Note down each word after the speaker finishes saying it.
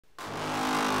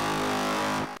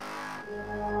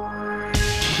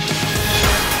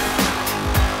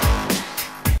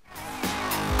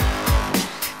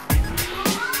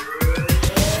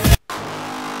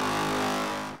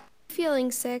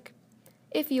feeling sick?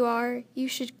 If you are, you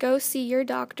should go see your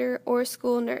doctor or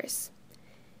school nurse.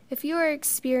 If you are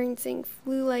experiencing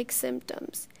flu-like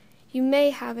symptoms, you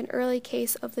may have an early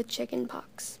case of the chicken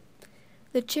pox.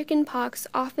 The chicken pox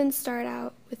often start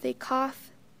out with a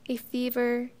cough, a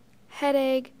fever,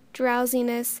 headache,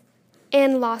 drowsiness,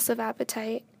 and loss of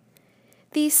appetite.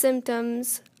 These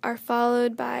symptoms are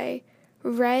followed by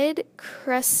red,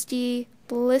 crusty,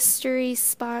 blistery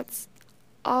spots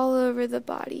all over the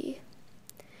body.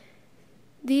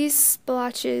 These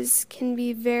splotches can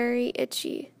be very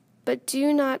itchy, but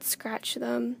do not scratch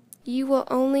them. You will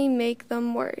only make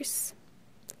them worse.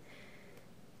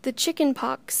 The chicken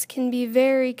pox can be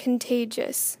very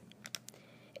contagious.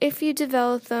 If you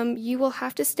develop them, you will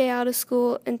have to stay out of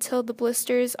school until the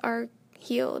blisters are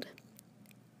healed.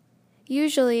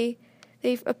 Usually,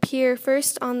 they appear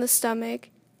first on the stomach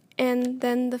and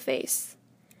then the face.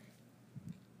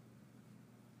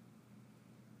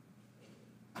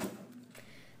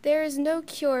 There is no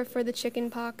cure for the chicken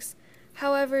pox.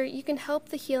 However, you can help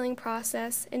the healing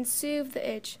process and soothe the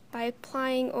itch by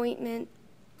applying ointment.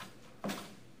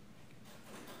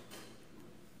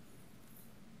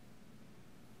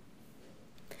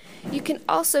 You can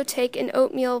also take an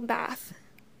oatmeal bath.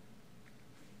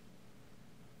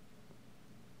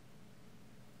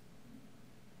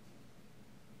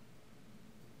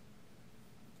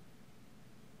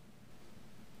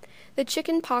 The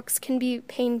chicken pox can be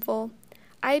painful.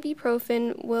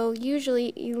 Ibuprofen will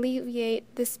usually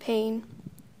alleviate this pain.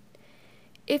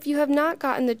 If you have not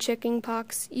gotten the chicken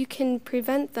pox, you can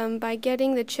prevent them by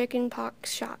getting the chicken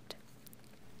pox shot.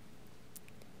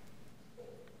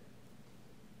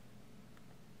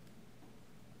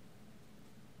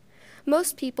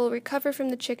 Most people recover from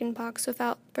the chicken pox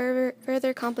without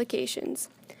further complications.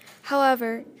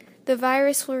 However, the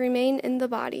virus will remain in the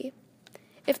body.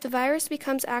 If the virus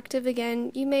becomes active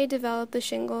again, you may develop the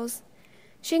shingles.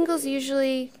 Shingles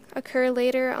usually occur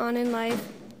later on in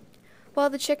life, while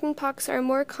the chicken pox are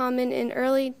more common in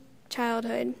early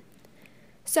childhood.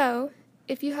 So,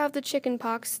 if you have the chicken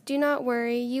pox, do not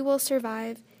worry, you will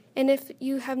survive, and if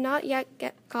you have not yet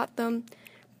got them,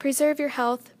 preserve your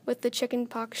health with the chicken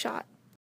pox shot.